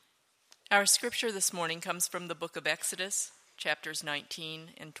Our scripture this morning comes from the book of Exodus, chapters 19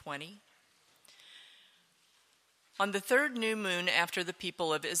 and 20. On the third new moon after the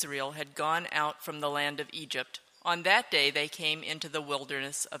people of Israel had gone out from the land of Egypt, on that day they came into the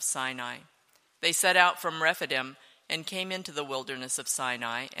wilderness of Sinai. They set out from Rephidim and came into the wilderness of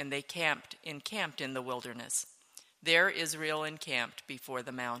Sinai, and they encamped in the wilderness. There Israel encamped before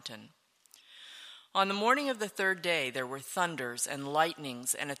the mountain. On the morning of the third day there were thunders and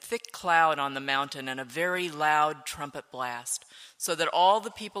lightnings and a thick cloud on the mountain and a very loud trumpet blast, so that all the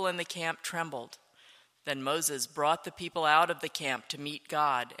people in the camp trembled. Then Moses brought the people out of the camp to meet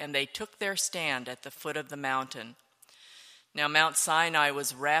God, and they took their stand at the foot of the mountain. Now Mount Sinai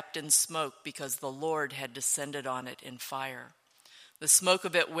was wrapped in smoke because the Lord had descended on it in fire. The smoke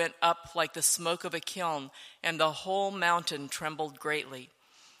of it went up like the smoke of a kiln, and the whole mountain trembled greatly.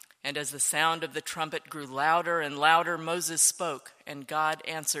 And as the sound of the trumpet grew louder and louder, Moses spoke, and God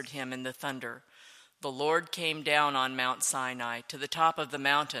answered him in the thunder. The Lord came down on Mount Sinai to the top of the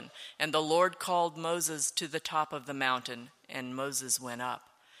mountain, and the Lord called Moses to the top of the mountain, and Moses went up.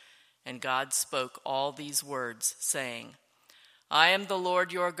 And God spoke all these words, saying, I am the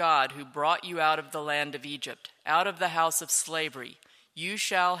Lord your God, who brought you out of the land of Egypt, out of the house of slavery. You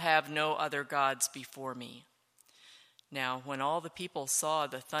shall have no other gods before me. Now, when all the people saw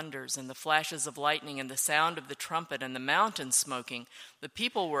the thunders and the flashes of lightning and the sound of the trumpet and the mountain smoking, the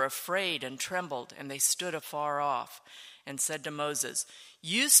people were afraid and trembled, and they stood afar off and said to Moses,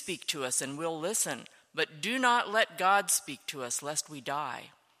 You speak to us and we'll listen, but do not let God speak to us, lest we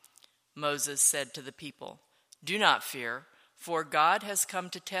die. Moses said to the people, Do not fear, for God has come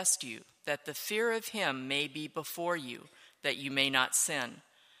to test you, that the fear of him may be before you, that you may not sin.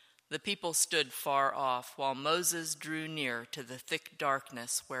 The people stood far off, while Moses drew near to the thick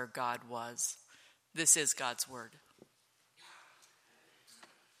darkness where God was. This is God's word.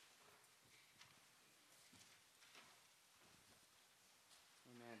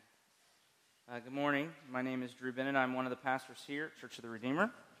 Amen. Good morning. My name is Drew Bennett. I'm one of the pastors here at Church of the Redeemer.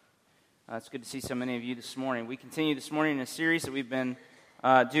 It's good to see so many of you this morning. We continue this morning in a series that we've been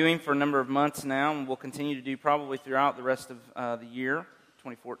doing for a number of months now, and we'll continue to do probably throughout the rest of the year.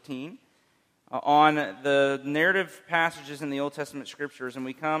 2014, on the narrative passages in the Old Testament Scriptures, and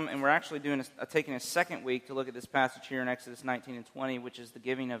we're actually taking a second week to look at this passage here in Exodus 19 and 20, which is the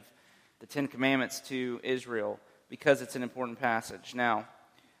giving of the Ten Commandments to Israel, because it's an important passage. Now,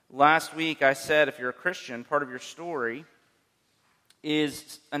 last week I said if you're a Christian, part of your story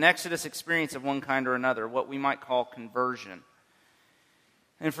is an Exodus experience of one kind or another, what we might call conversion.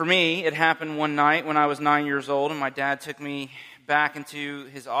 And for me, it happened one night when I was 9 years old, and my dad took me back into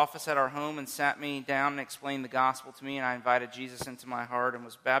his office at our home and sat me down and explained the gospel to me, and I invited Jesus into my heart and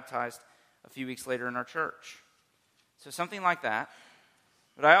was baptized a few weeks later in our church. So something like that.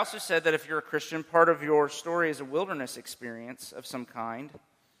 But I also said that if you're a Christian, part of your story is a wilderness experience of some kind,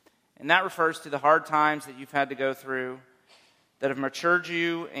 and that refers to the hard times that you've had to go through that have matured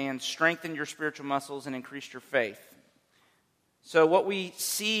you and strengthened your spiritual muscles and increased your faith. So what we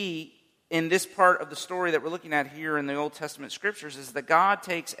see in this part of the story that we're looking at here in the Old Testament Scriptures is that God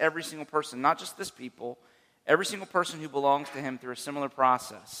takes every single person, not just this people, every single person who belongs to him through a similar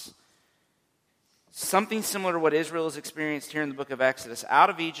process. Something similar to what Israel has experienced here in the book of Exodus,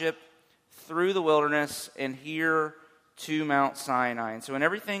 out of Egypt, through the wilderness, and here to Mount Sinai. And so in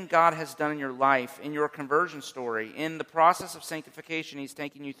everything God has done in your life, in your conversion story, in the process of sanctification he's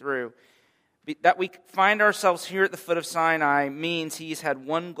taking you through, that we find ourselves here at the foot of Sinai means he's had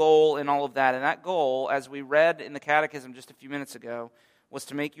one goal in all of that. And that goal, as we read in the Catechism just a few minutes ago, was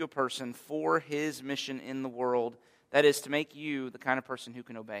to make you a person for his mission in the world. That is, to make you the kind of person who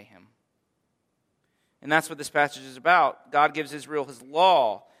can obey him. And that's what this passage is about. God gives Israel his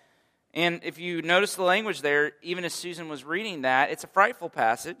law. And if you notice the language there, even as Susan was reading that, it's a frightful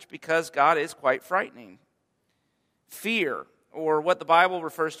passage because God is quite frightening. Fear, or what the Bible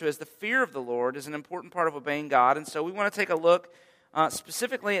refers to as the fear of the Lord, is an important part of obeying God. And so we want to take a look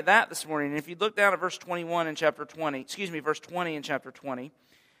specifically at that this morning. And if you look down at verse 20 in chapter 20,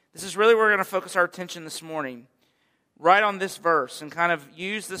 this is really where we're going to focus our attention this morning, right on this verse, and kind of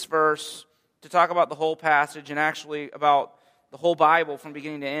use this verse to talk about the whole passage and actually about the whole Bible from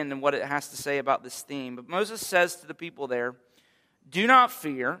beginning to end and what it has to say about this theme. But Moses says to the people there, Do not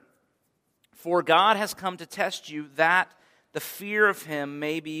fear, for God has come to test you, that the fear of him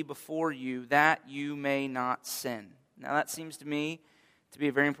may be before you, that you may not sin. Now that seems to me to be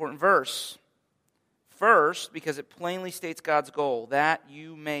a very important verse. First, because it plainly states God's goal, that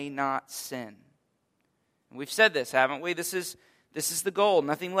you may not sin. And we've said this, haven't we? This is the goal,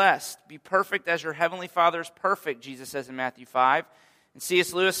 nothing less. Be perfect as your heavenly Father is perfect, Jesus says in Matthew 5. And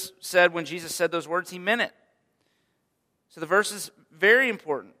C.S. Lewis said when Jesus said those words, he meant it. So the verse is very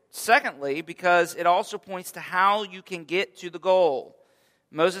important. Secondly, because it also points to how you can get to the goal.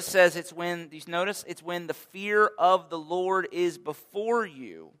 Moses says it's when, do you notice? It's when the fear of the Lord is before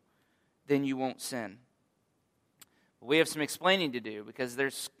you, then you won't sin. We have some explaining to do because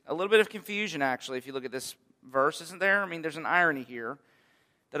there's a little bit of confusion actually if you look at this verse, isn't there? I mean, there's an irony here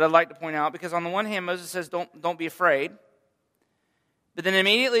that I'd like to point out because on the one hand, Moses says don't be afraid. But then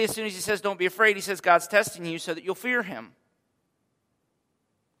immediately as soon as he says don't be afraid, he says God's testing you so that you'll fear him.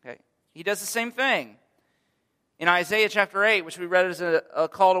 Okay, he does the same thing. In Isaiah chapter 8, which we read as a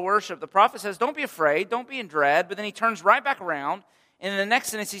call to worship, the prophet says, don't be afraid, don't be in dread, but then he turns right back around, and in the next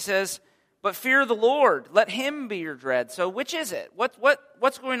sentence he says, but fear the Lord, let him be your dread. So which is it?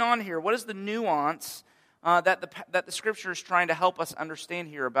 What's going on here? What is the nuance that the Scripture is trying to help us understand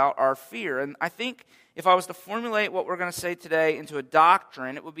here about our fear? And I think if I was to formulate what we're going to say today into a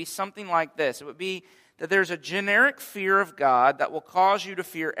doctrine, it would be something like this. It would be that there's a generic fear of God that will cause you to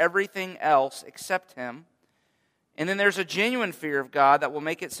fear everything else except him. And then there's a genuine fear of God that will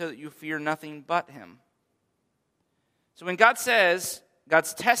make it so that you fear nothing but him. So when God says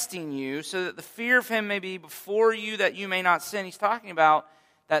God's testing you so that the fear of him may be before you that you may not sin, he's talking about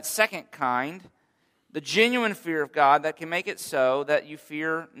that second kind, the genuine fear of God that can make it so that you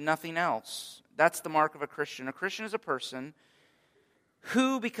fear nothing else. That's the mark of a Christian. A Christian is a person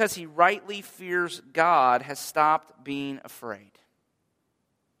who, because he rightly fears God, has stopped being afraid.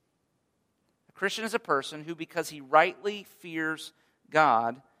 Christian is a person who, because he rightly fears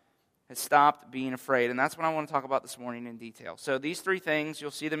God, has stopped being afraid. And that's what I want to talk about this morning in detail. So these three things, you'll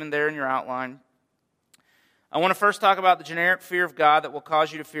see them in there in your outline. I want to first talk about the generic fear of God that will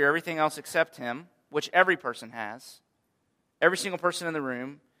cause you to fear everything else except him, which every person has. Every single person in the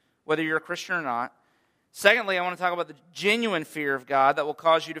room, whether you're a Christian or not. Secondly, I want to talk about the genuine fear of God that will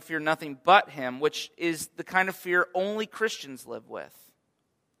cause you to fear nothing but him, which is the kind of fear only Christians live with.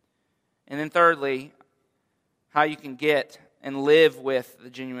 And then thirdly, how you can get and live with the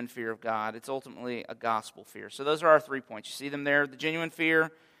genuine fear of God. It's ultimately a gospel fear. So those are our 3 points. You see them there, the generic fear,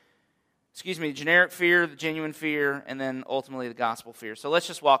 the genuine fear, and then ultimately the gospel fear. So let's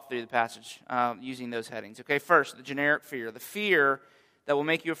just walk through the passage using those headings. Okay, first, the generic fear, the fear that will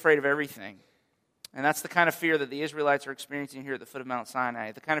make you afraid of everything. And that's the kind of fear that the Israelites are experiencing here at the foot of Mount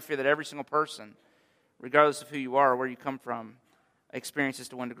Sinai, the kind of fear that every single person, regardless of who you are or where you come from, experiences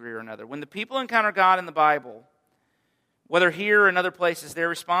to one degree or another. When the people encounter God in the Bible, whether here or in other places, their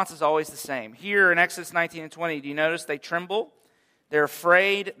response is always the same. Here in Exodus 19 and 20, do you notice they tremble? They're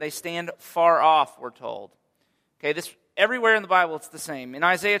afraid. They stand far off, we're told. Okay, this everywhere in the Bible it's the same. In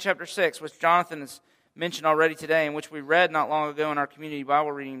Isaiah chapter 6, which Jonathan has mentioned already today, and which we read not long ago in our community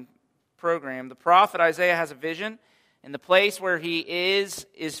Bible reading program, the prophet Isaiah has a vision, and the place where he is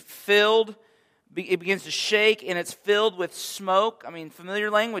filled. It begins to shake, and it's filled with smoke. I mean, familiar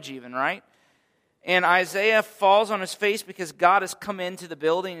language even, right? And Isaiah falls on his face because God has come into the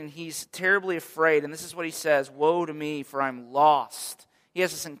building, and he's terribly afraid. And this is what he says, "Woe to me, for I'm lost." He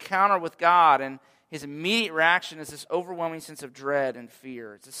has this encounter with God, and his immediate reaction is this overwhelming sense of dread and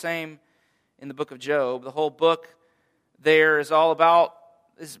fear. It's the same in the book of Job. The whole book there is about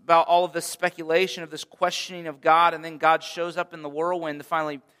all of this speculation, of this questioning of God, and then God shows up in the whirlwind to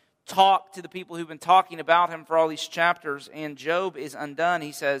finally talk to the people who've been talking about him for all these chapters, and Job is undone.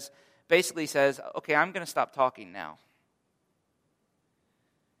 He basically says, okay, I'm going to stop talking now.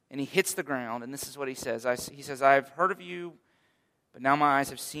 And he hits the ground, and this is what he says. He says, I've heard of you, but now my eyes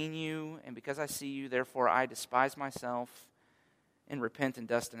have seen you, and because I see you, therefore I despise myself and repent in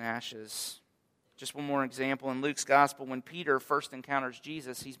dust and ashes. Just one more example. In Luke's gospel, when Peter first encounters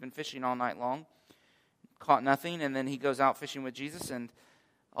Jesus, he's been fishing all night long, caught nothing, and then he goes out fishing with Jesus, and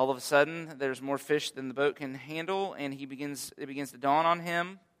all of a sudden, there's more fish than the boat can handle, and it begins to dawn on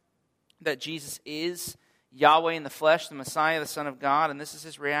him that Jesus is Yahweh in the flesh, the Messiah, the Son of God, and this is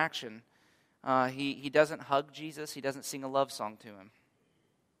his reaction. He doesn't hug Jesus. He doesn't sing a love song to him.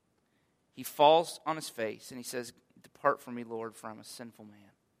 He falls on his face, and he says, "Depart from me, Lord, for I'm a sinful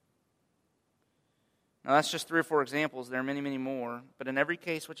man." Now, that's just 3 or 4 examples. There are many, many more, but in every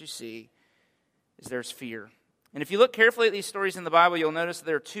case, what you see is there's fear. And if you look carefully at these stories in the Bible, you'll notice that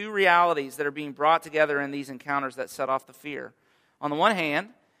there are 2 realities that are being brought together in these encounters that set off the fear. On the one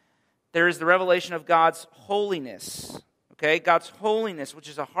hand, there is the revelation of God's holiness. Okay, God's holiness, which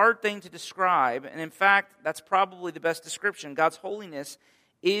is a hard thing to describe, and in fact, that's probably the best description. God's holiness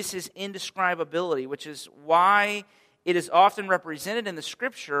is his indescribability, which is why it is often represented in the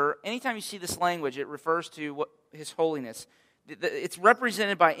Scripture. Anytime you see this language, it refers to his holiness. It's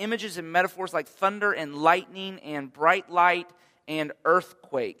represented by images and metaphors like thunder and lightning and bright light and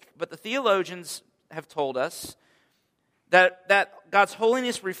earthquake. But the theologians have told us that God's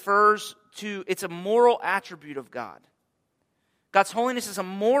holiness refers to, it's a moral attribute of God. God's holiness is a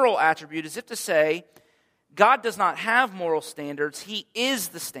moral attribute, as if to say, God does not have moral standards, He is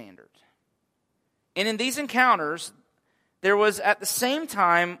the standard. And in these encounters, there was at the same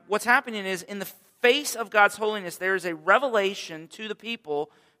time, what's happening is in the face of God's holiness, there is a revelation to the people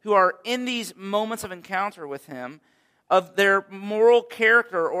who are in these moments of encounter with Him of their moral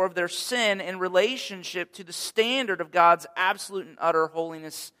character or of their sin in relationship to the standard of God's absolute and utter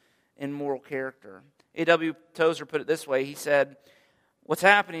holiness and moral character. A.W. Tozer put it this way. He said, what's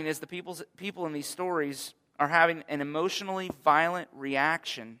happening is the people in these stories are having an emotionally violent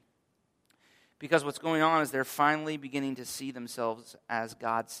reaction because what's going on is they're finally beginning to see themselves as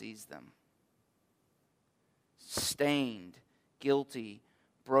God sees them. Stained, guilty,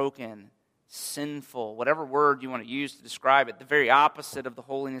 broken, sinful, whatever word you want to use to describe it, the very opposite of the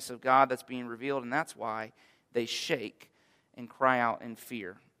holiness of God that's being revealed, and that's why they shake and cry out in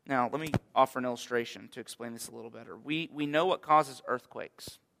fear. Now, let me offer an illustration to explain this a little better. We know what causes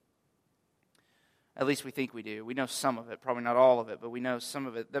earthquakes. At least we think we do. We know some of it, probably not all of it, but we know some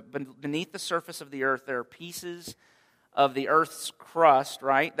of it. That beneath the surface of the earth, there are pieces of the earth's crust,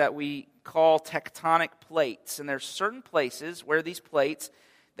 right, that we call tectonic plates. And there's certain places where these plates,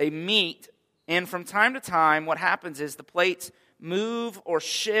 they meet, and from time to time, what happens is the plates move or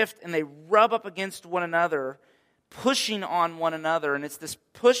shift, and they rub up against one another, pushing on one another. And it's this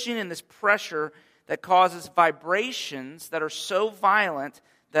pushing and this pressure that causes vibrations that are so violent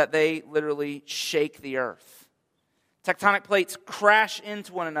that they literally shake the earth. Tectonic plates crash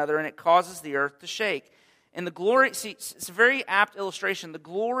into one another, and it causes the earth to shake. And the glory, see, it's a very apt illustration. The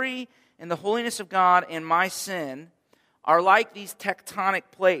glory and the holiness of God and my sin are like these tectonic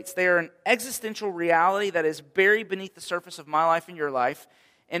plates. They are an existential reality that is buried beneath the surface of my life and your life.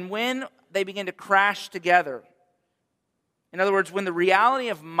 And when they begin to crash together, in other words, when the reality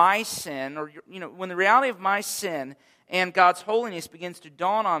of my sin, when the reality of my sin and God's holiness begins to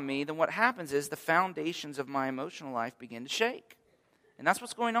dawn on me, then what happens is the foundations of my emotional life begin to shake. And that's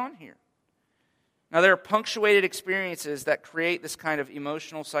what's going on here. Now, there are punctuated experiences that create this kind of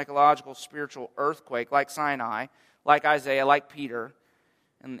emotional, psychological, spiritual earthquake, like Sinai, like Isaiah, like Peter,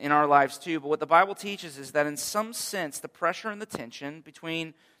 and in our lives too. But what the Bible teaches is that in some sense, the pressure and the tension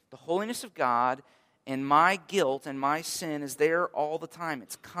between the holiness of God and my guilt and my sin is there all the time.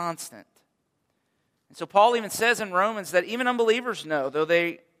 It's constant. And so Paul even says in Romans that even unbelievers know,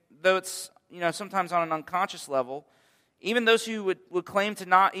 though it's sometimes on an unconscious level, even those who would claim to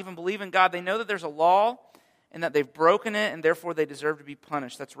not even believe in God, they know that there's a law and that they've broken it and therefore they deserve to be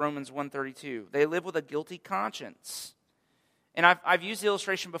punished. That's Romans 1:32. They live with a guilty conscience. And I've used the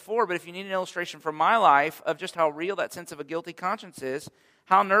illustration before, but if you need an illustration from my life of just how real that sense of a guilty conscience is,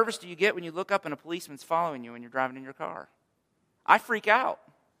 how nervous do you get when you look up and a policeman's following you when you're driving in your car? I freak out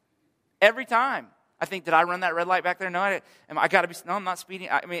every time. I think, did I run that red light back there? No, I'm not speeding.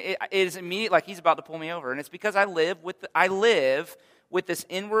 It is immediate, like he's about to pull me over. And it's because I live with this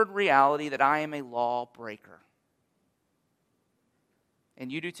inward reality that I am a lawbreaker.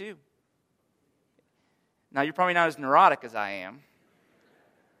 And you do too. Now, you're probably not as neurotic as I am.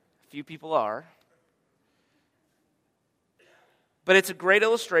 A few people are. But it's a great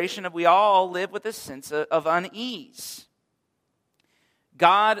illustration of we all live with this sense of unease.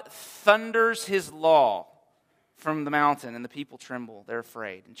 God thunders His law from the mountain, and the people tremble. They're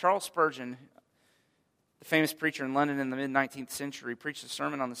afraid. And Charles Spurgeon, the famous preacher in London in the mid-19th century, preached a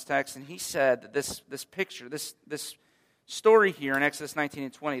sermon on this text, and he said that this picture, this story here in Exodus 19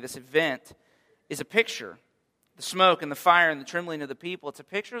 and 20, this event, is a picture. The smoke and the fire and the trembling of the people, it's a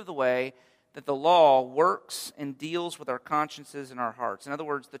picture of the way that the law works and deals with our consciences and our hearts. In other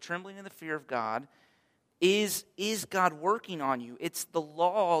words, the trembling and the fear of God is God working on you. It's the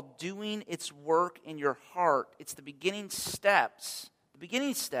law doing its work in your heart. It's the beginning steps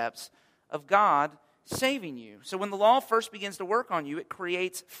of God saving you. So when the law first begins to work on you, it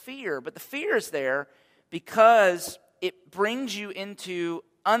creates fear. But the fear is there because it brings you into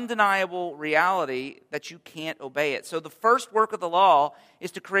undeniable reality that you can't obey it. So the first work of the law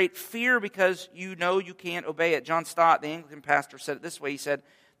is to create fear because you know you can't obey it. John Stott, the Anglican pastor, said it this way. He said,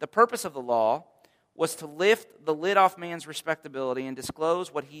 the purpose of the law was to lift the lid off man's respectability and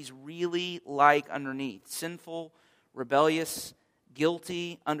disclose what he's really like underneath. Sinful, rebellious,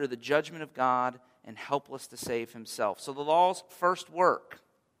 guilty, under the judgment of God, and helpless to save himself. So the law's first work,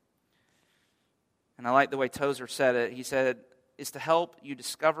 and I like the way Tozer said it, he said, is to help you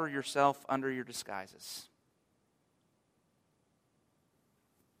discover yourself under your disguises.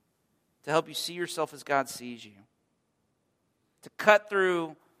 To help you see yourself as God sees you. to cut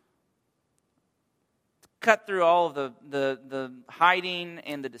through all of the hiding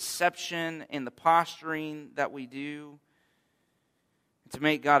and the deception and the posturing that we do, to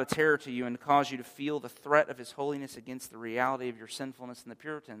make God a terror to you and to cause you to feel the threat of His holiness against the reality of your sinfulness. And the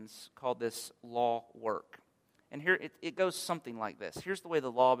Puritans called this law work. And here it goes something like this. Here's the way the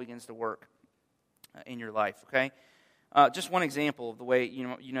law begins to work in your life, okay? Just one example of the way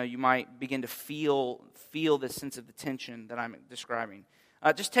you might begin to feel this sense of the tension that I'm describing.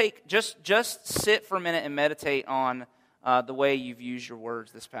 Just sit for a minute and meditate on the way you've used your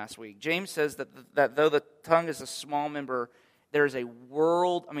words this past week. James says that though the tongue is a small member, there's a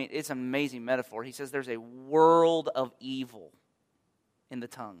world. I mean, it's an amazing metaphor. He says there's a world of evil in the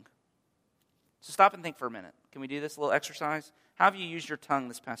tongue. So stop and think for a minute. Can we do this little exercise? How have you used your tongue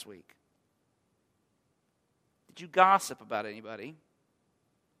this past week? Did you gossip about anybody?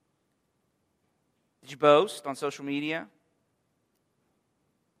 Did you boast on social media?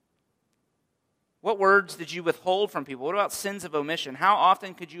 What words did you withhold from people? What about sins of omission? How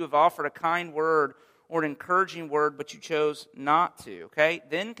often could you have offered a kind word or an encouraging word, but you chose not to? Okay?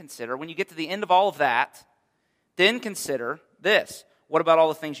 Then consider, when you get to the end of all of that, then consider this. What about all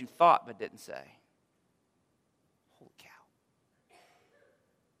the things you thought but didn't say? Holy cow.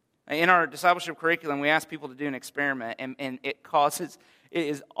 In our discipleship curriculum, we ask people to do an experiment, and it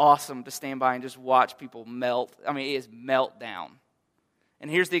is awesome to stand by and just watch people melt. I mean, it is meltdown. And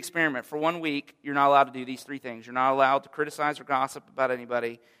here's the experiment. For 1 week, you're not allowed to do these three things. You're not allowed to criticize or gossip about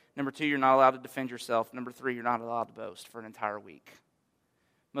anybody. Number 2, you're not allowed to defend yourself. Number 3, you're not allowed to boast for an entire week.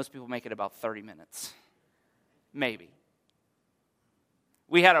 Most people make it about 30 minutes. Maybe.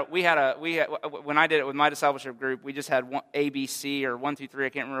 When I did it with my discipleship group, we just had ABC or 1, 2, 3. I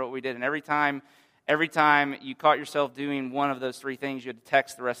can't remember what we did. And every time you caught yourself doing one of those three things, you had to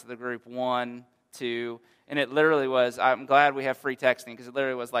text the rest of the group 1, 2, and it literally was, I'm glad we have free texting, because it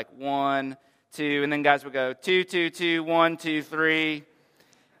literally was like 1, 2, and then guys would go 2, 2, 2, 1, 2, 3.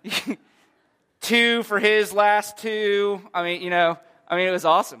 2 for his last 2. I mean, it was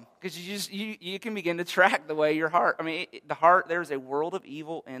awesome, because you can begin to track the way your heart. I mean, the heart. There's a world of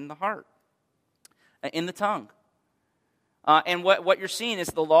evil in the heart, in the tongue, and what you're seeing is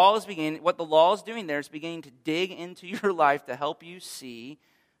the law is beginning. What the law is doing there is beginning to dig into your life to help you see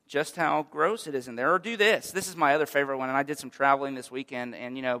just how gross it is in there. Or do this. This is my other favorite one, and I did some traveling this weekend,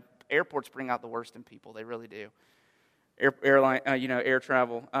 and airports bring out the worst in people. They really do. Air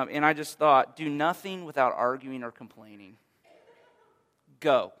travel. And I just thought, do nothing without arguing or complaining.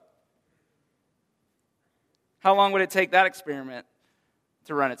 Go. How long would it take that experiment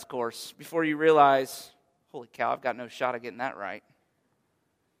to run its course before you realize, holy cow, I've got no shot of getting that right?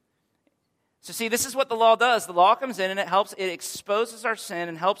 So see, this is what the law does. The law comes in and it exposes our sin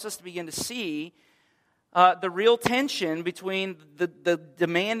and helps us to begin to see the real tension between the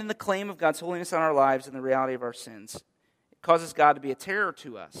demand and the claim of God's holiness on our lives and the reality of our sins. It causes God to be a terror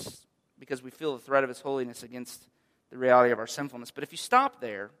to us because we feel the threat of His holiness against the reality of our sinfulness. But if you stop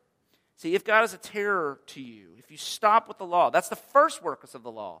there, see, if God is a terror to you, if you stop with the law, that's the first works of the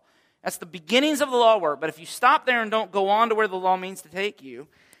law. That's the beginnings of the law work. But if you stop there and don't go on to where the law means to take you,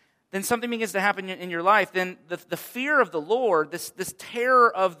 then something begins to happen in your life. Then the fear of the Lord, this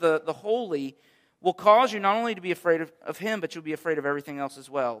terror of the holy, will cause you not only to be afraid of Him, but you'll be afraid of everything else as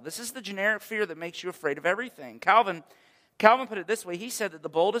well. This is the generic fear that makes you afraid of everything. Calvin put it this way. He said that the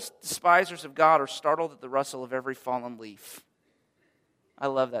boldest despisers of God are startled at the rustle of every fallen leaf. I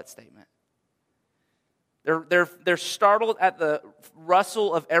love that statement. They're startled at the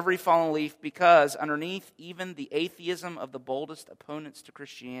rustle of every fallen leaf because underneath even the atheism of the boldest opponents to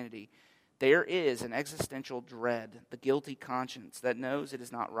Christianity, there is an existential dread, the guilty conscience that knows it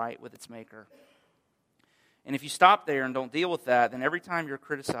is not right with its maker. And if you stop there and don't deal with that, then every time you're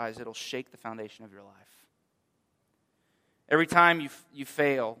criticized, it'll shake the foundation of your life. Every time you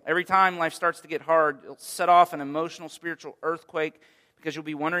fail, every time life starts to get hard, it'll set off an emotional, spiritual earthquake because you'll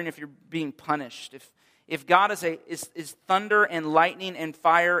be wondering if you're being punished. If God is thunder and lightning and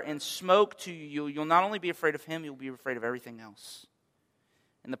fire and smoke to you, you'll not only be afraid of Him, you'll be afraid of everything else.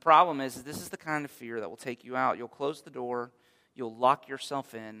 And the problem is this is the kind of fear that will take you out. You'll close the door, you'll lock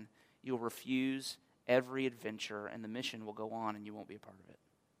yourself in, you'll refuse every adventure, and the mission will go on and you won't be a part of it.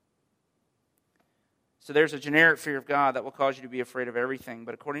 So there's a generic fear of God that will cause you to be afraid of everything.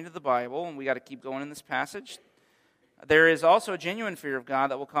 But according to the Bible, and we got to keep going in this passage, there is also a genuine fear of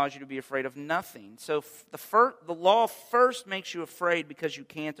God that will cause you to be afraid of nothing. So the law first makes you afraid because you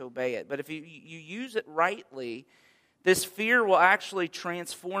can't obey it. But if you use it rightly, this fear will actually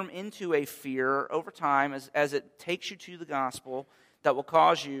transform into a fear over time as it takes you to the gospel that will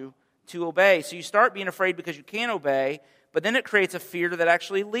cause you to obey. So you start being afraid because you can't obey, but then it creates a fear that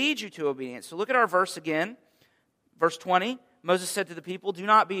actually leads you to obedience. So look at our verse again. Verse 20, Moses said to the people, do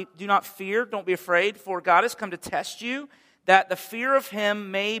not fear, don't be afraid, for God has come to test you, that the fear of him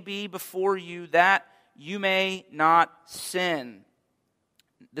may be before you, that you may not sin.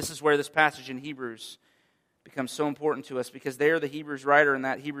 This is where this passage in Hebrews becomes so important to us, because there the Hebrews writer in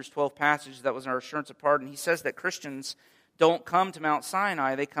that Hebrews 12 passage that was our assurance of pardon, he says that Christians don't come to Mount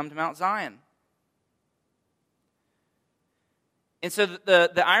Sinai, they come to Mount Zion. And so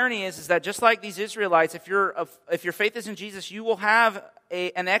the irony is that just like these Israelites, if your faith is in Jesus, you will have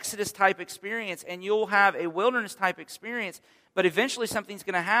an Exodus type experience and you'll have a wilderness type experience, but eventually something's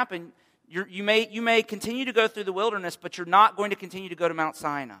going to happen. You may continue to go through the wilderness, but you're not going to continue to go to Mount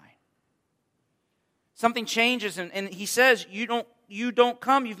Sinai. Something changes, and he says, you've not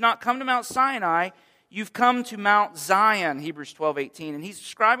come to Mount Sinai, you've come to Mount Zion, Hebrews 12:18. And he's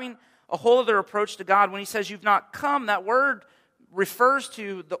describing a whole other approach to God. When he says you've not come, that word refers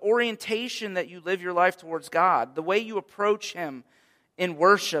to the orientation that you live your life towards God, the way you approach him in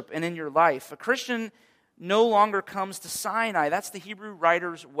worship and in your life. A Christian no longer comes to Sinai. That's the Hebrew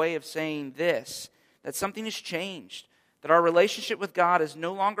writer's way of saying this, that something has changed, that our relationship with God is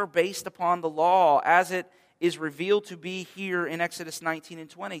no longer based upon the law as it is revealed to be here in Exodus 19 and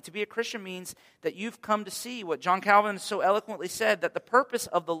 20. To be a Christian means that you've come to see what John Calvin so eloquently said, that the purpose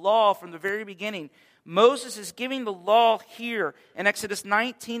of the law from the very beginning, Moses is giving the law here in Exodus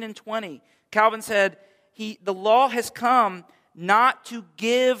 19 and 20. Calvin said, the law has come not to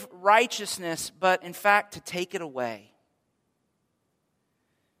give righteousness, but in fact to take it away.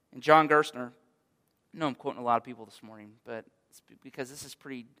 And John Gerstner, I know I'm quoting a lot of people this morning, but it's because this is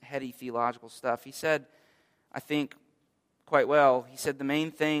pretty heady theological stuff. He said, I think quite well, he said, the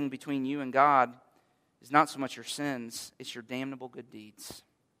main thing between you and God is not so much your sins, it's your damnable good deeds.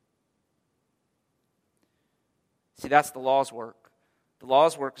 See, that's the law's work. The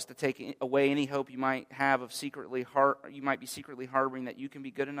law's work is to take away any hope you might have of you might be secretly harboring that you can be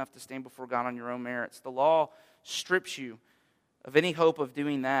good enough to stand before God on your own merits. The law strips you of any hope of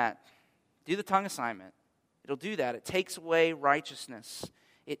doing that. Do the tongue assignment. It'll do that. It takes away righteousness.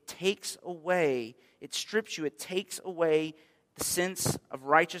 It strips you, it takes away the sense of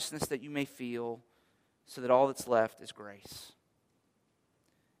righteousness that you may feel, so that all that's left is grace.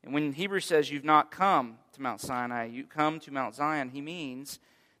 And when Hebrews says you've not come to Mount Sinai, you come to Mount Zion, he means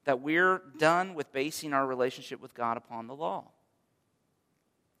that we're done with basing our relationship with God upon the law.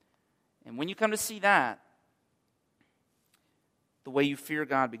 And when you come to see that, the way you fear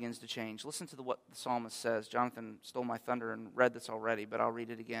God begins to change. Listen to what the psalmist says. Jonathan stole my thunder and read this already, but I'll read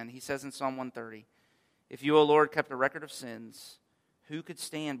it again. He says in Psalm 130, if you, O Lord, kept a record of sins, who could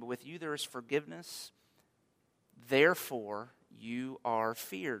stand? But with you there is forgiveness. Therefore, you are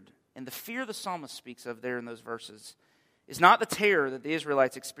feared. And the fear the psalmist speaks of there in those verses is not the terror that the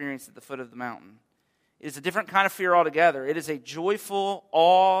Israelites experienced at the foot of the mountain. It is a different kind of fear altogether. It is a joyful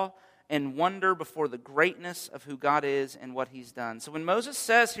awe and wonder before the greatness of who God is and what he's done. So when Moses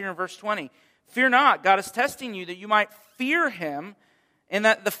says here in verse 20, fear not, God is testing you that you might fear him and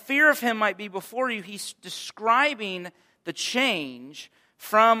that the fear of him might be before you, he's describing the change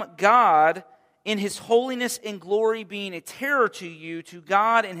from God in his holiness and glory being a terror to you, to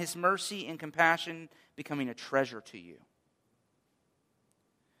God in his mercy and compassion becoming a treasure to you.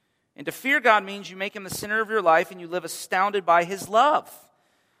 And to fear God means you make him the center of your life and you live astounded by his love.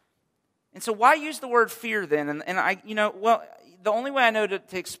 And so why use the word fear then? The only way I know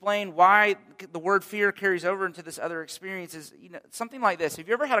to explain why the word fear carries over into this other experience is something like this. Have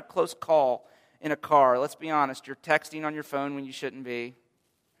you ever had a close call in a car? Let's be honest, you're texting on your phone when you shouldn't be.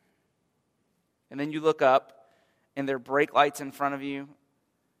 And then you look up, and there are brake lights in front of you,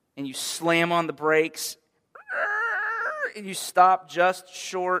 and you slam on the brakes, and you stop just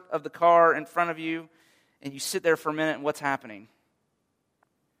short of the car in front of you, and you sit there for a minute, and what's happening?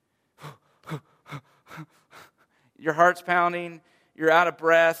 Your heart's pounding, you're out of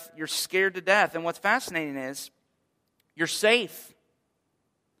breath, you're scared to death. And what's fascinating is, you're safe.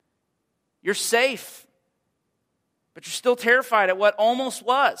 You're safe. But you're still terrified at what almost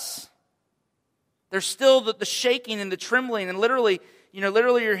was. There's still the shaking and the trembling, and literally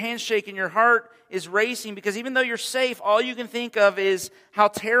your hands shaking, your heart is racing, because even though you're safe, all you can think of is how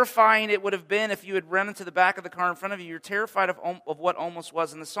terrifying it would have been if you had run into the back of the car in front of you. You're terrified of what almost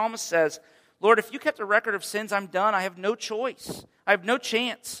was. And the psalmist says, Lord, if you kept a record of sins, I'm done. I have no choice. I have no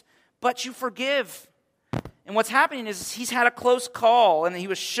chance. But you forgive. And what's happening is he's had a close call, and he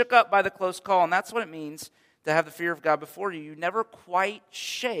was shook up by the close call. And that's what it means to have the fear of God before you. You never quite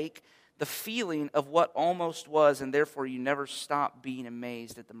shake the feeling of what almost was, and therefore you never stop being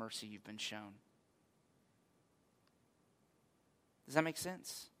amazed at the mercy you've been shown. Does that make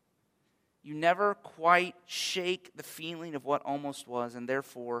sense? You never quite shake the feeling of what almost was, and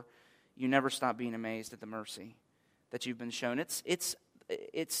therefore you never stop being amazed at the mercy that you've been shown.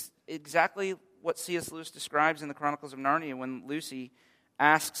 It's exactly what C.S. Lewis describes in the Chronicles of Narnia when Lucy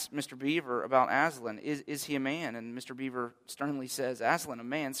asks Mr. Beaver about Aslan. Is he a man? And Mr. Beaver sternly says, Aslan, a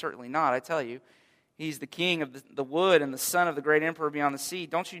man? Certainly not, I tell you. He's the king of the wood and the son of the great emperor beyond the sea.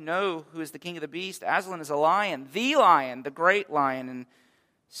 Don't you know who is the king of the beast? Aslan is a lion, the great lion. And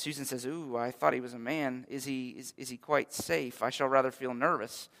Susan says, ooh, I thought he was a man. Is he quite safe? I shall rather feel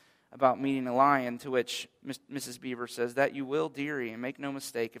nervous about meeting a lion. To which Mrs. Beaver says, that you will, dearie, and make no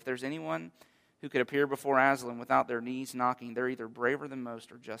mistake. If there's anyone who could appear before Aslan without their knees knocking, they're either braver than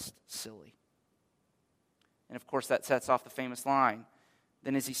most or just silly. And of course that sets off the famous line,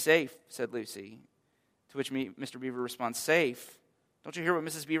 then is he safe, said Lucy. To which Mr. Beaver responds, safe? Don't you hear what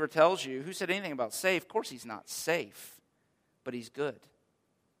Mrs. Beaver tells you? Who said anything about safe? Of course he's not safe, but he's good.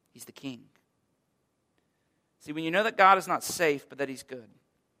 He's the king. See, when you know that God is not safe, but that he's good,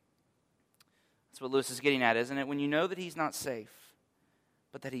 that's what Lewis is getting at, isn't it? When you know that he's not safe,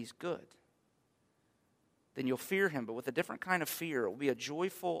 but that he's good, then you'll fear him, but with a different kind of fear. It will be a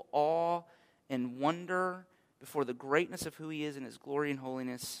joyful awe and wonder before the greatness of who he is in his glory and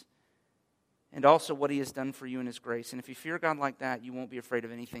holiness, and also what he has done for you in his grace. And if you fear God like that, you won't be afraid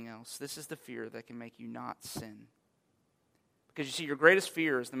of anything else. This is the fear that can make you not sin. Because you see, your greatest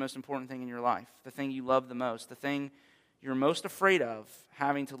fear is the most important thing in your life, the thing you love the most, the thing you're most afraid of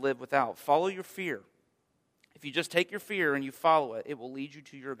having to live without. Follow your fear. If you just take your fear and you follow it, it will lead you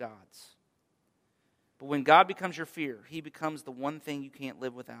to your gods. But when God becomes your fear, he becomes the one thing you can't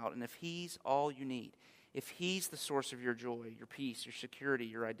live without. And if he's all you need, if he's the source of your joy, your peace, your security,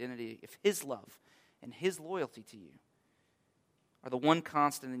 your identity, if his love and his loyalty to you are the one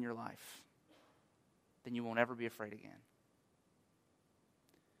constant in your life, then you won't ever be afraid again.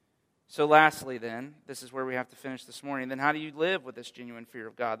 So lastly then, this is where we have to finish this morning. Then how do you live with this genuine fear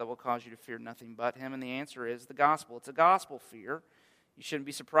of God that will cause you to fear nothing but him? And the answer is the gospel. It's a gospel fear. You shouldn't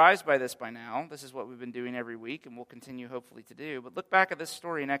be surprised by this by now. This is what we've been doing every week and we'll continue hopefully to do. But look back at this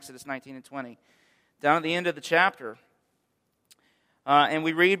story in Exodus 19 and 20. Down at the end of the chapter. And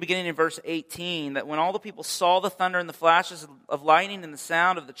we read beginning in verse 18 that when all the people saw the thunder and the flashes of lightning and the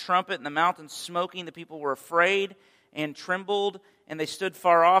sound of the trumpet and the mountain smoking, the people were afraid and trembled, and they stood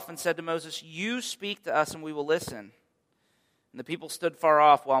far off and said to Moses, you speak to us and we will listen. And the people stood far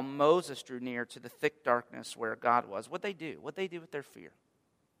off while Moses drew near to the thick darkness where God was. What'd they do? What'd they do with their fear?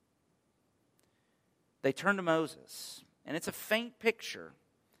 They turned to Moses. And it's a faint picture,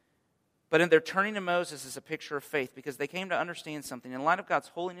 but in their turning to Moses is a picture of faith because they came to understand something. In light of God's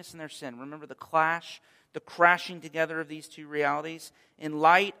holiness and their sin, remember the clash, the crashing together of these two realities? In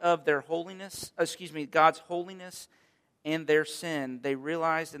light of their holiness, God's holiness and their sin, they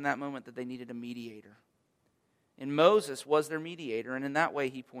realized in that moment that they needed a mediator. And Moses was their mediator, and in that way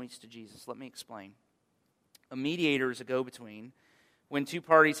he points to Jesus. Let me explain. A mediator is a go-between. When two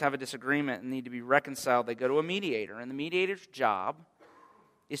parties have a disagreement and need to be reconciled, they go to a mediator. And the mediator's job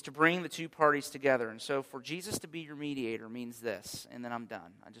is to bring the two parties together. And so for Jesus to be your mediator means this, and then I'm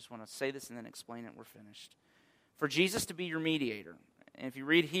done. I just want to say this and then explain it, we're finished. For Jesus to be your mediator, and if you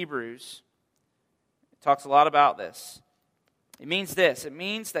read Hebrews, it talks a lot about this. It means this. It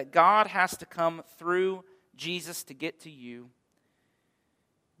means that God has to come through Jesus to get to you,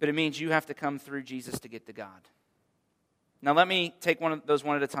 but it means you have to come through Jesus to get to God. Now let me take one of those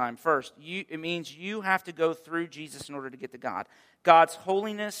one at a time. First, it means you have to go through Jesus in order to get to God. God's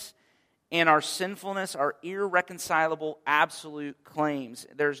holiness and our sinfulness are irreconcilable absolute claims.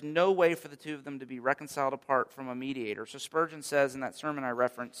 There's no way for the two of them to be reconciled apart from a mediator. So Spurgeon says in that sermon I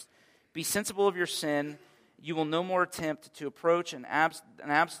referenced, be sensible of your sin. You will no more attempt to approach an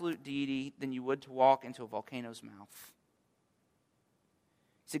absolute deity than you would to walk into a volcano's mouth.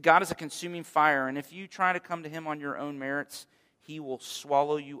 See, God is a consuming fire, and if you try to come to him on your own merits, he will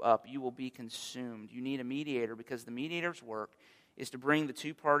swallow you up. You will be consumed. You need a mediator because the mediator's work is to bring the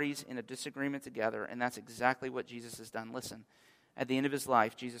two parties in a disagreement together, and that's exactly what Jesus has done. Listen, at the end of his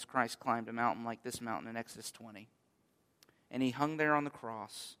life, Jesus Christ climbed a mountain like this mountain in Exodus 20, and he hung there on the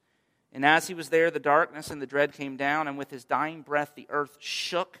cross. And as he was there, the darkness and the dread came down, and with his dying breath, the earth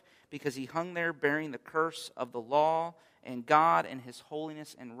shook because he hung there bearing the curse of the law, and God in his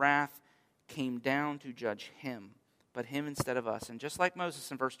holiness and wrath came down to judge him, but him instead of us. And just like Moses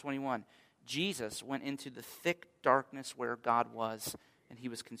in verse 21, Jesus went into the thick darkness where God was, and he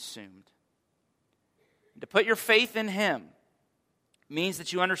was consumed. And to put your faith in him means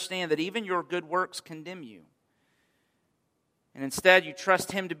that you understand that even your good works condemn you. And instead, you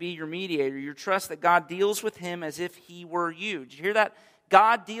trust him to be your mediator. You trust that God deals with him as if he were you. Did you hear that?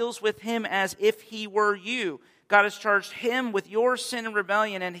 God deals with him as if he were you. God has charged him with your sin and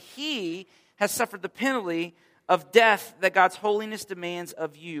rebellion, and he has suffered the penalty of death that God's holiness demands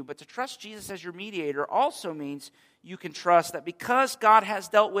of you. But to trust Jesus as your mediator also means you can trust that because God has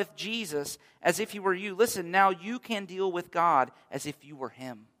dealt with Jesus as if he were you, listen, now you can deal with God as if you were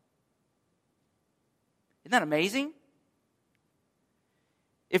him. Isn't that amazing?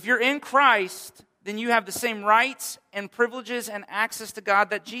 If you're in Christ, then you have the same rights and privileges and access to God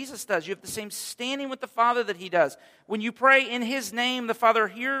that Jesus does. You have the same standing with the Father that he does. When you pray in his name, the Father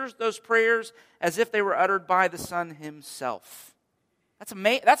hears those prayers as if they were uttered by the Son himself.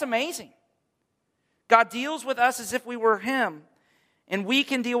 That's amazing. God deals with us as if we were him, and we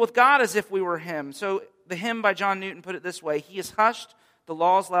can deal with God as if we were him. So the hymn by John Newton put it this way: he has hushed the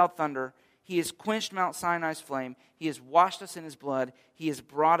law's loud thunder. He has quenched Mount Sinai's flame. He has washed us in his blood. He has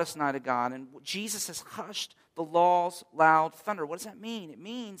brought us nigh to God. And Jesus has hushed the law's loud thunder. What does that mean? It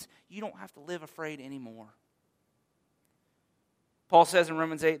means you don't have to live afraid anymore. Paul says in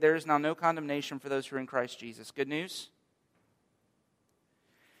Romans 8, there is now no condemnation for those who are in Christ Jesus. Good news?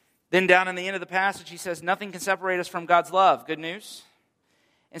 Then down in the end of the passage, he says, nothing can separate us from God's love. Good news?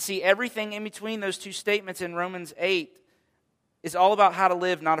 And see, everything in between those two statements in Romans 8 is all about how to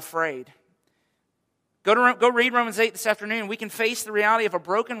live not afraid. Go read Romans 8 this afternoon. We can face the reality of a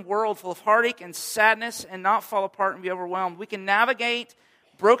broken world full of heartache and sadness and not fall apart and be overwhelmed. We can navigate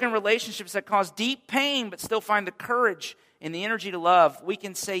broken relationships that cause deep pain but still find the courage and the energy to love. We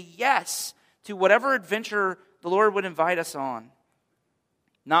can say yes to whatever adventure the Lord would invite us on,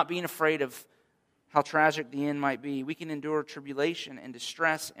 not being afraid of how tragic the end might be. We can endure tribulation and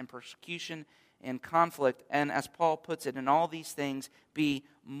distress and persecution and conflict, and as Paul puts it, in all these things be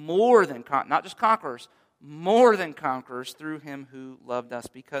more than, not just conquerors, more than conquerors through him who loved us,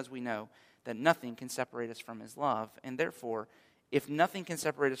 because we know that nothing can separate us from his love. And therefore, if nothing can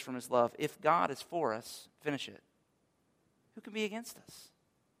separate us from his love, if God is for us, finish it, who can be against us?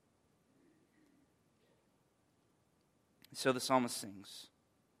 So the psalmist sings,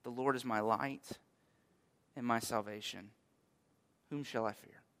 the Lord is my light and my salvation. Whom shall I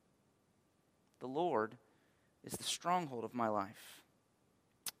fear? The Lord is the stronghold of my life.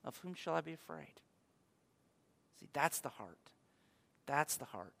 Of whom shall I be afraid? See, that's the heart. That's the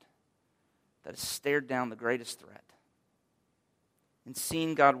heart that has stared down the greatest threat and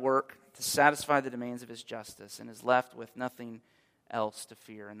seen God work to satisfy the demands of his justice and is left with nothing else to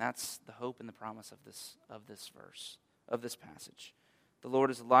fear. And that's the hope and the promise of this verse, of this passage. The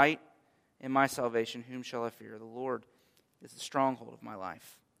Lord is a light in my salvation. Whom shall I fear? The Lord is the stronghold of my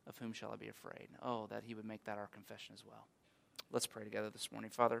life. Of whom shall I be afraid? Oh, that he would make that our confession as well. Let's pray together this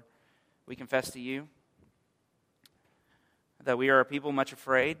morning. Father, we confess to you that we are a people much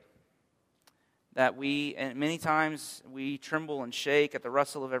afraid, that and many times we tremble and shake at the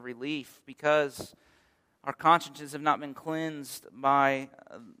rustle of every leaf because our consciences have not been cleansed by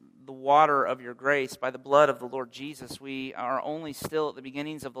the water of your grace, by the blood of the Lord Jesus. We are only still at the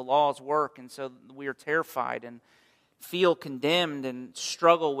beginnings of the law's work, and so we are terrified and feel condemned and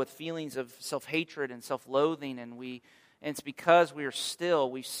struggle with feelings of self-hatred and self-loathing, and it's because we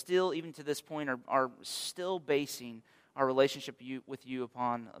still, even to this point, are still basing our relationship with you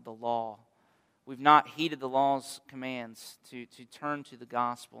upon the law. We've not heeded the law's commands to turn to the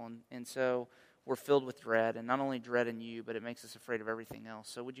gospel, and so we're filled with dread, and not only dread in you, but it makes us afraid of everything else.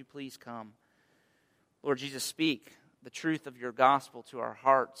 So would you please come? Lord Jesus, speak the truth of your gospel to our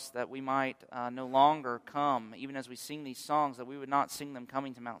hearts, that we might no longer come, even as we sing these songs, that we would not sing them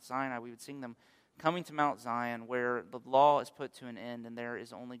coming to Mount Sinai. We would sing them coming to Mount Zion, where the law is put to an end and there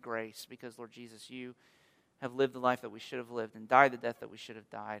is only grace, because, Lord Jesus, you have lived the life that we should have lived and died the death that we should have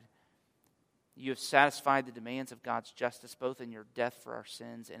died. You have satisfied the demands of God's justice, both in your death for our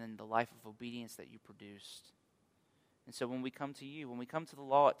sins and in the life of obedience that you produced. And so when we come to you, when we come to the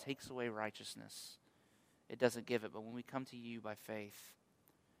law, it takes away righteousness. It doesn't give it. But when we come to you by faith,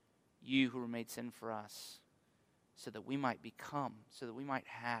 you who were made sin for us, so that we might become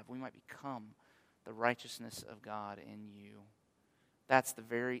the righteousness of God in you. That's the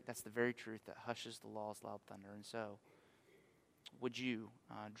very truth that hushes the law's loud thunder. And so, would you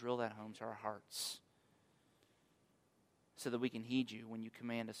drill that home to our hearts, so that we can heed you when you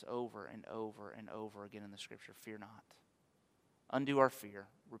command us over and over and over again in the Scripture, fear not. Undo our fear,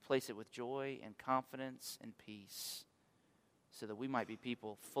 replace it with joy and confidence and peace, so that we might be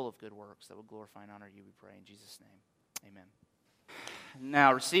people full of good works that will glorify and honor you, we pray in Jesus' name. Amen.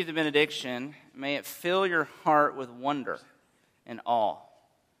 Now, receive the benediction. May it fill your heart with wonder and awe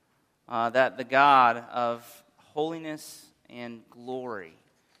that the God of holiness and glory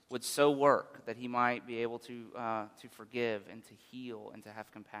would so work that he might be able to forgive and to heal and to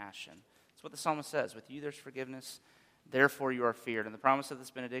have compassion. That's what the psalmist says. With you there's forgiveness, therefore you are feared. And the promise of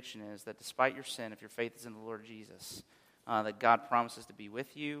this benediction is that despite your sin, if your faith is in the Lord Jesus, that God promises to be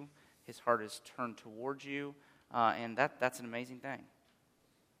with you. His heart is turned towards you, and that's an amazing thing.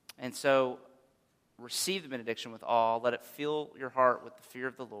 And so receive the benediction with awe. Let it fill your heart with the fear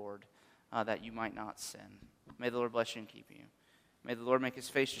of the Lord, that you might not sin. May the Lord bless you and keep you. May the Lord make his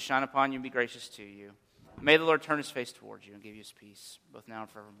face to shine upon you and be gracious to you. May the Lord turn his face towards you and give you his peace, both now and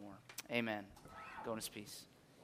forevermore. Amen. Go in his peace.